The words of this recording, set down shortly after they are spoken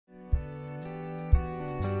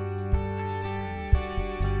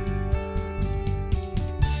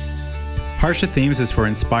Parsha Themes is for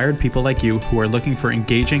inspired people like you who are looking for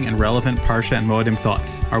engaging and relevant Parsha and Moedim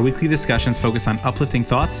thoughts. Our weekly discussions focus on uplifting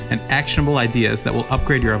thoughts and actionable ideas that will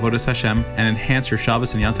upgrade your Avodas Hashem and enhance your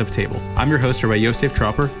Shabbos and Yom Tov table. I'm your host, Rabbi Yosef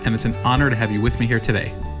Tropper, and it's an honor to have you with me here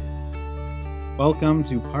today. Welcome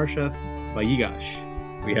to Parshas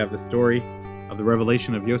Vayigash. We have the story of the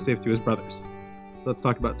revelation of Yosef to his brothers. So let's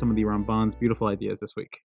talk about some of the Ramban's beautiful ideas this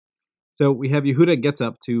week. So we have Yehuda gets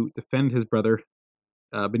up to defend his brother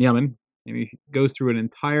Binyamin, and he goes through an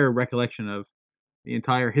entire recollection of the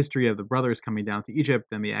entire history of the brothers coming down to Egypt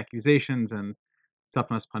and the accusations, and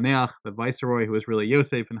Safnas Paneach, the viceroy who was really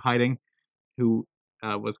Yosef in hiding, who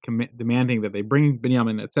was demanding that they bring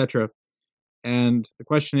Binyamin, etc. And the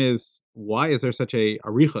question is, why is there such a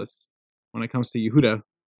arichas when it comes to Yehuda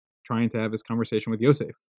trying to have this conversation with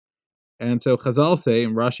Yosef? And so Chazal say,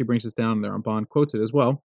 and Rashi brings this down, and the Ramban quotes it as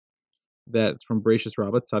well, that it's from Bereshis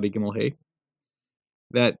Rabbah, Tzadi Gimel Hey,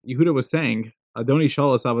 that Yehuda was saying, Adoni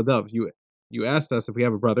Shalas Avadav, you asked us if we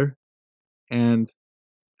have a brother, and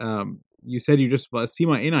you said you just,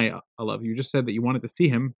 Sima Enai Alav, you just said that you wanted to see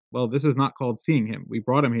him. Well, this is not called seeing him. We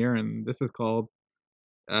brought him here, and this is called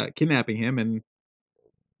kidnapping him and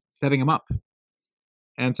setting him up.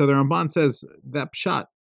 And so the Ramban says that pshat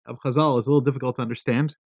of Chazal is a little difficult to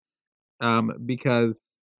understand,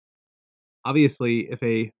 because obviously if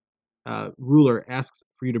a ruler asks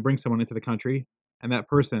for you to bring someone into the country, and that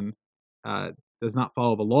person does not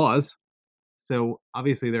follow the laws, so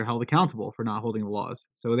obviously they're held accountable for not holding the laws.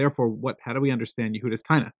 So therefore, how do we understand Yehuda's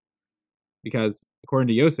taina? Because according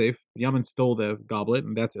to Yosef, Yamin stole the goblet,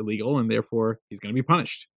 and that's illegal, and therefore he's going to be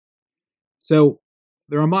punished. So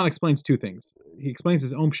the Ramban explains two things. He explains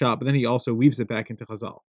his own pshat, but then he also weaves it back into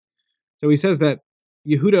Chazal. So he says that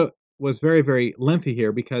Yehuda was very, very lengthy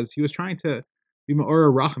here because he was trying to be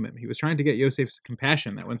Ma'ora Rachamim. He was trying to get Yosef's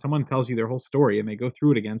compassion, that when someone tells you their whole story and they go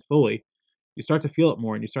through it again slowly, you start to feel it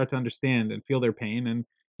more and you start to understand and feel their pain. And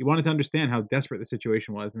he wanted to understand how desperate the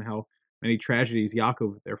situation was and how many tragedies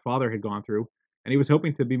Yaakov, their father, had gone through. And he was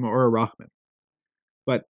hoping to be Ma'ora Rachamim.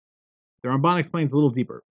 But the Ramban explains a little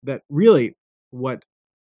deeper that really what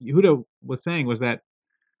Yehuda was saying was that,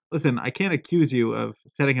 listen, I can't accuse you of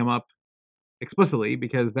setting him up explicitly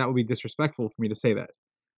because that would be disrespectful for me to say that.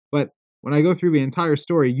 But when I go through the entire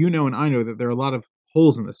story, you know and I know that there are a lot of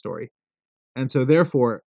holes in the story. And so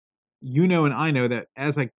therefore, you know and I know that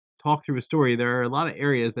as I talk through a story, there are a lot of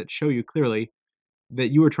areas that show you clearly that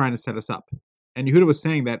you were trying to set us up. And Yehuda was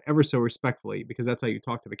saying that ever so respectfully, because that's how you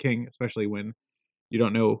talk to the king, especially when you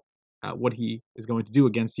don't know what he is going to do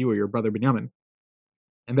against you or your brother Binyamin.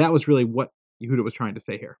 And that was really what Yehuda was trying to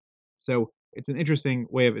say here. So it's an interesting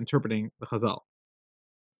way of interpreting the Chazal.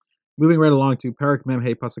 Moving right along to Parak Mem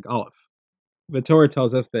Hey Pasuk Aleph. The Torah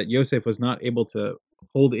tells us that Yosef was not able to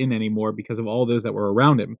hold in anymore because of all those that were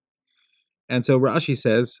around him. And so Rashi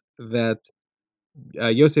says that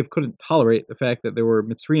Yosef couldn't tolerate the fact that there were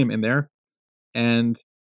Mitzrayim in there, and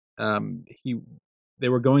they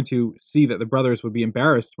were going to see that the brothers would be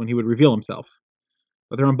embarrassed when he would reveal himself.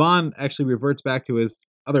 But the Ramban actually reverts back to his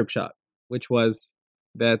other pshat, which was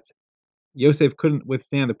that Yosef couldn't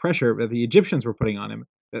withstand the pressure that the Egyptians were putting on him,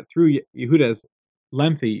 that through Yehuda's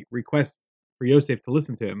lengthy request for Yosef to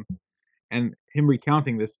listen to him, and him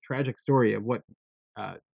recounting this tragic story of what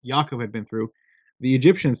Yaakov had been through, the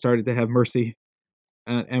Egyptians started to have mercy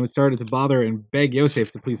and started to bother and beg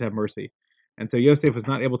Yosef to please have mercy. And so Yosef was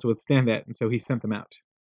not able to withstand that, and so he sent them out.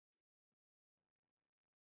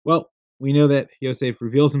 Well, we know that Yosef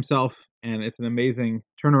reveals himself, and it's an amazing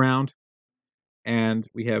turnaround. And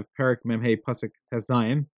we have Parak Memhei Pasuk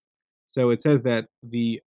Tazayin. So it says that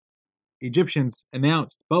the Egyptians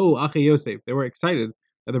announced, Bo'u Ache Yosef. They were excited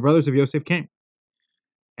that the brothers of Yosef came.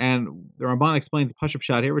 And the Ramban explains a Pashup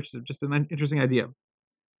Pshat here, which is just an interesting idea.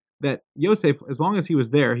 That Yosef, as long as he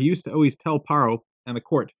was there, he used to always tell Paro and the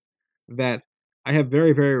court that I have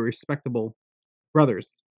very, very respectable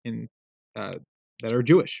brothers that are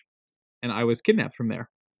Jewish. And I was kidnapped from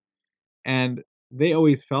there. And they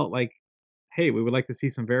always felt like, hey, we would like to see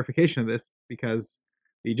some verification of this because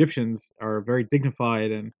the Egyptians are very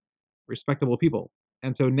dignified and respectable people.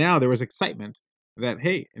 And so now there was excitement that,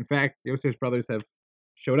 hey, in fact, Yosef's brothers have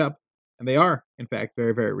showed up, and they are, in fact,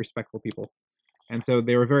 very, very respectful people. And so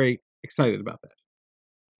they were very excited about that.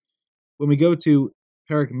 When we go to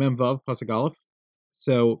Parak Memvav Pasuk Aleph,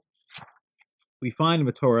 so we find in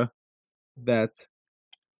the Torah that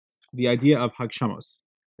the idea of Hagshamos,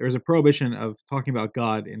 there is a prohibition of talking about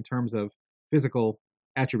God in terms of physical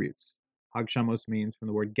attributes. Hagshamos means from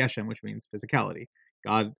the word Geshem, which means physicality.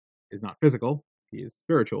 God is not physical, he is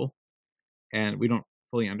spiritual, and we don't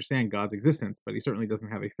fully understand God's existence, but he certainly doesn't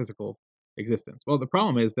have a physical existence. Well, the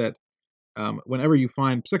problem is that whenever you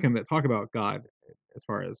find psukim that talk about God, as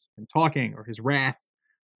far as him talking or his wrath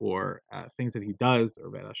or things that he does, or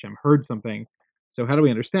that Hashem heard something. So how do we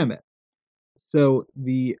understand that? So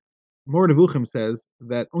the Mor Nevuchim says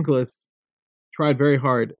that Onkelos tried very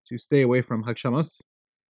hard to stay away from Hakshamos,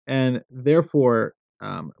 and therefore,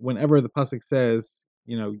 whenever the pasuk says,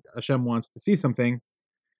 Hashem wants to see something,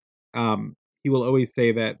 he will always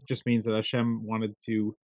say that just means that Hashem wanted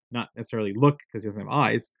to not necessarily look because he doesn't have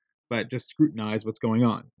eyes, but just scrutinize what's going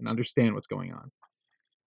on and understand what's going on.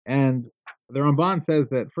 And the Ramban says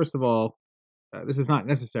that, first of all, this is not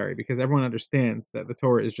necessary because everyone understands that the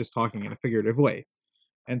Torah is just talking in a figurative way.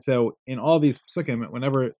 And so in all these psukim,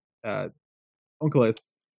 whenever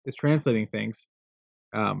Onkelos is translating things,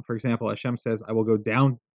 for example, Hashem says, I will go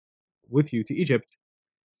down with you to Egypt.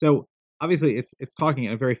 So obviously it's talking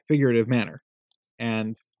in a very figurative manner.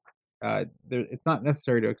 And it's not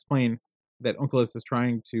necessary to explain that Onkelos is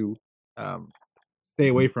trying to stay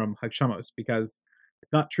away from Hakshamos, because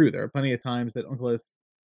it's not true. There are plenty of times that Onkelos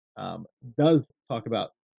does talk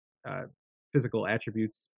about physical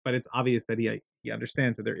attributes, but it's obvious that he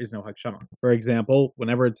understands that there is no Hakshama. For example,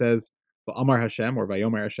 whenever it says Amar Hashem or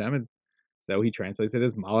Vayomer Hashem, so he translates it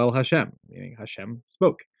as Ma'al Hashem, meaning Hashem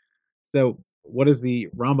spoke. So what is the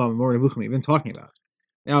Rambam and Mor Nevuchim even talking about?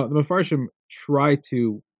 Now, the Mefarshim try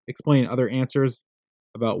to explain other answers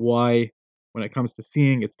about why, when it comes to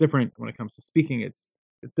seeing, it's different. When it comes to speaking, it's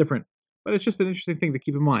different. But it's just an interesting thing to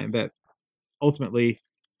keep in mind that ultimately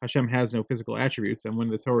Hashem has no physical attributes, and when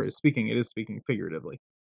the Torah is speaking, it is speaking figuratively.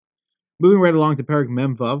 Moving right along to Perek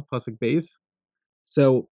Mem Vav, Pasuk Beis.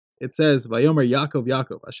 So it says, Vayomer Yaakov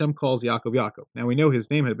Yaakov. Hashem calls Yaakov Yaakov. Now we know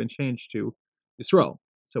his name had been changed to Yisrael.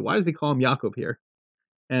 So why does he call him Yaakov here?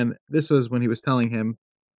 And this was when he was telling him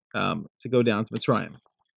to go down to Mitzrayim.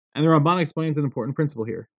 And the Ramban explains an important principle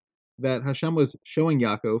here, that Hashem was showing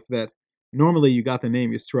Yaakov that normally you got the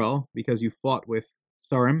name Yisrael because you fought with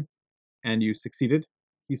Sarim and you succeeded.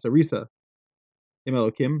 Hisarisa im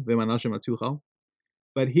Elokim v'manashim atuchal.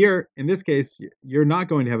 But here, in this case, you're not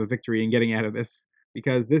going to have a victory in getting out of this,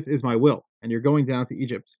 because this is my will, and you're going down to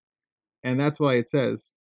Egypt. And that's why it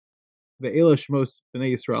says, Ve'ela Shmos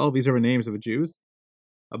B'nai Yisrael, these are the names of the Jews.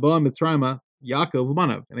 Aboa Mitzrayma, Yaakov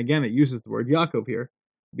Umanav. And again, it uses the word Yaakov here,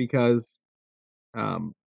 because,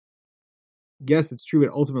 yes, it's true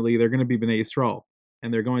that ultimately they're going to be B'nai Yisrael,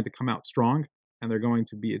 and they're going to come out strong, and they're going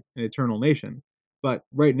to be an eternal nation. But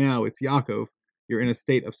right now, it's Yaakov. You're in a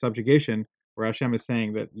state of subjugation, where Hashem is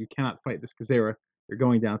saying that you cannot fight this Gezerah, you're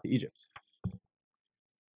going down to Egypt.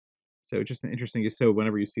 So just an interesting yesod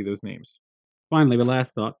whenever you see those names. Finally, the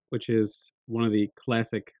last thought, which is one of the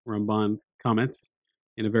classic Ramban comments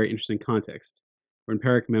in a very interesting context. We're in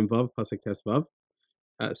Perek Mem Vav, Pasuk Tes Vav.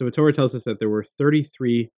 So the Torah tells us that there were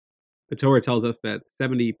 33, the Torah tells us that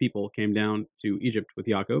 70 people came down to Egypt with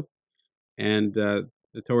Yaakov, and the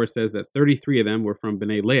Torah says that 33 of them were from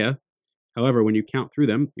Bnei Leah. However, when you count through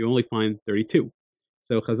them, you only find 32.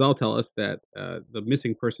 So Chazal tell us that the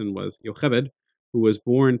missing person was Yocheved, who was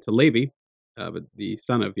born to Levi, the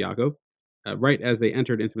son of Yaakov, right as they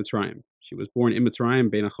entered into Mitzrayim. She was born in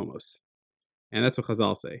Mitzrayim, Bein HaChomos. And that's what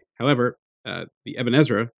Chazal say. However, the Ibn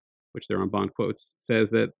Ezra, which the Ramban quotes,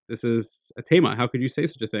 says that this is a tema. How could you say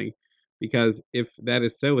such a thing? Because if that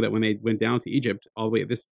is so, that when they went down to Egypt, all the way at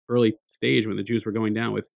this early stage when the Jews were going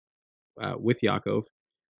down with Yaakov,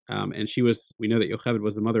 and we know that Yocheved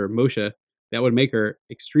was the mother of Moshe, that would make her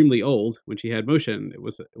extremely old when she had Moshe, and it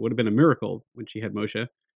would have been a miracle when she had Moshe.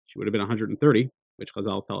 She would have been 130, which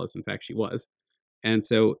Chazal tell us, in fact, she was. And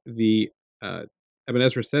so the Ibn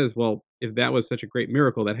Ezra says, well, if that was such a great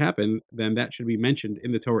miracle that happened, then that should be mentioned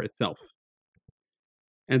in the Torah itself.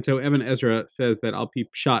 And so Ibn Ezra says that al pi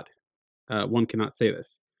pshat, one cannot say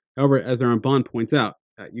this. However, as the Ramban points out,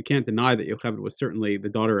 you can't deny that Yocheved was certainly the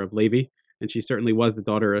daughter of Levi, and she certainly was the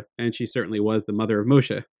mother of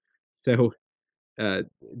Moshe. So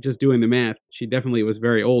just doing the math, she definitely was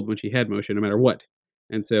very old when she had Moshe, no matter what.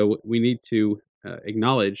 And so we need to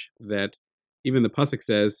acknowledge that even the pasuk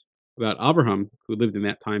says about Abraham, who lived in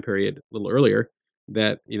that time period a little earlier,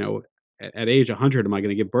 that, at age 100, am I going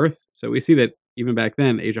to give birth? So we see that even back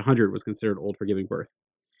then, age 100 was considered old for giving birth.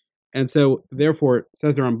 And so, therefore,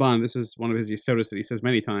 says the Ramban, this is one of his yesodis that he says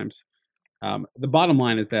many times, the bottom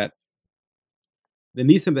line is that the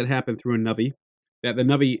nisim that happened through a Navi, that the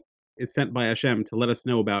Navi is sent by Hashem to let us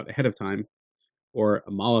know about ahead of time, or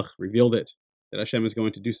a Malach revealed it, that Hashem is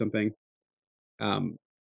going to do something.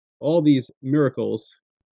 All these miracles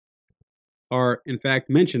are, in fact,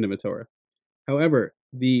 mentioned in the Torah. However,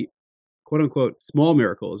 the quote-unquote small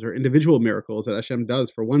miracles or individual miracles that Hashem does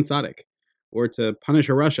for one tzaddik, or to punish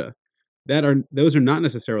a rasha, those are not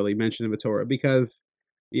necessarily mentioned in the Torah, because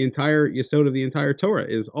the entire yesod of the entire Torah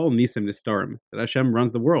is all nisim nistarim, that Hashem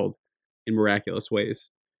runs the world in miraculous ways.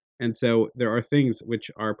 And so there are things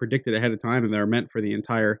which are predicted ahead of time and that are meant for the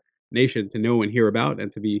entire nation to know and hear about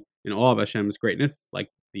and to be in awe of Hashem's greatness, like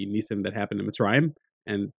the nisim that happened in Mitzrayim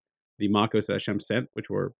and the makos that Hashem sent, which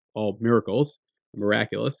were all miracles,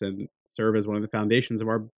 miraculous, and serve as one of the foundations of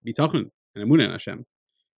our bitachon and emunah in Hashem.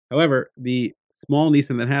 However, the small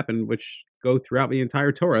nisim that happen, which go throughout the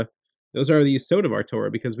entire Torah, those are the yesod of our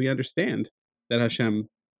Torah, because we understand that Hashem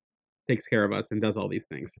takes care of us and does all these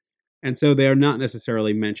things. And so they are not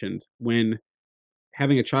necessarily mentioned when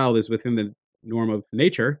having a child is within the norm of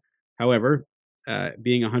nature. However,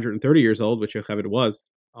 being 130 years old, which Yocheved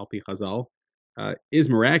was, al pi Chazal, is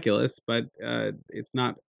miraculous, but it's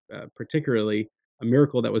not particularly a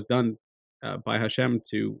miracle that was done by Hashem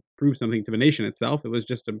to prove something to the nation itself. It was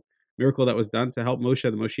just a miracle that was done to help Moshe,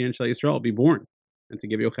 the Moshiach Shel Yisrael, be born and to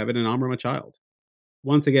give Yocheved and Amram a child.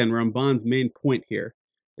 Once again, Ramban's main point here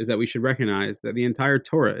is that we should recognize that the entire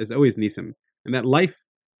Torah is always nisim, and that life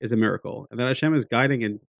is a miracle, and that Hashem is guiding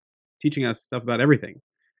and teaching us stuff about everything.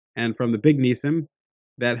 And from the big nisim,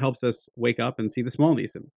 that helps us wake up and see the small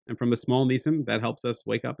nisim. And from the small nisim, that helps us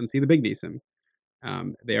wake up and see the big nisim.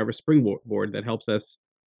 They are a springboard that helps us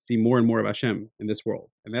see more and more of Hashem in this world.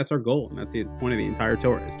 And that's our goal, and that's the point of the entire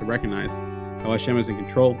Torah, is to recognize how Hashem is in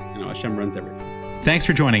control and how Hashem runs everything. Thanks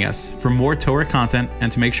for joining us. For more Torah content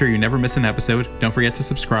and to make sure you never miss an episode, don't forget to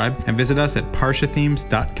subscribe and visit us at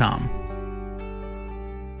parshathemes.com.